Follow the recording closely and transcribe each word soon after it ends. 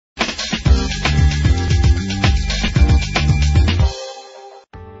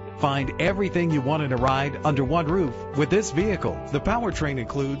Find everything you want in a ride under one roof with this vehicle. The powertrain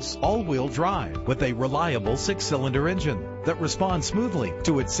includes all-wheel drive with a reliable 6-cylinder engine that responds smoothly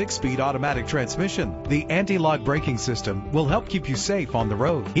to its 6-speed automatic transmission. The anti-lock braking system will help keep you safe on the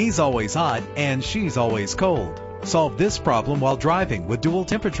road. He's always hot and she's always cold. Solve this problem while driving with dual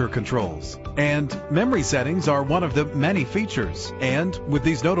temperature controls. And memory settings are one of the many features. And with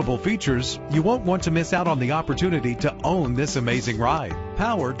these notable features, you won't want to miss out on the opportunity to own this amazing ride.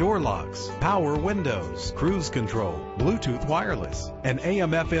 Power door locks, power windows, cruise control, Bluetooth wireless, an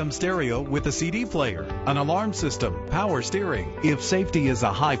AM/FM stereo with a CD player, an alarm system, power steering. If safety is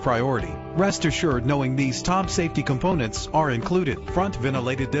a high priority, rest assured knowing these top safety components are included. Front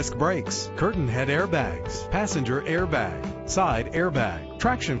ventilated disc brakes, curtain head airbags, passenger airbag, side airbag,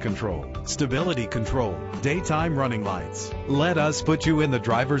 traction control, stability control, daytime running lights. Let us put you in the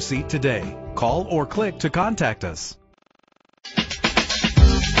driver's seat today. Call or click to contact us.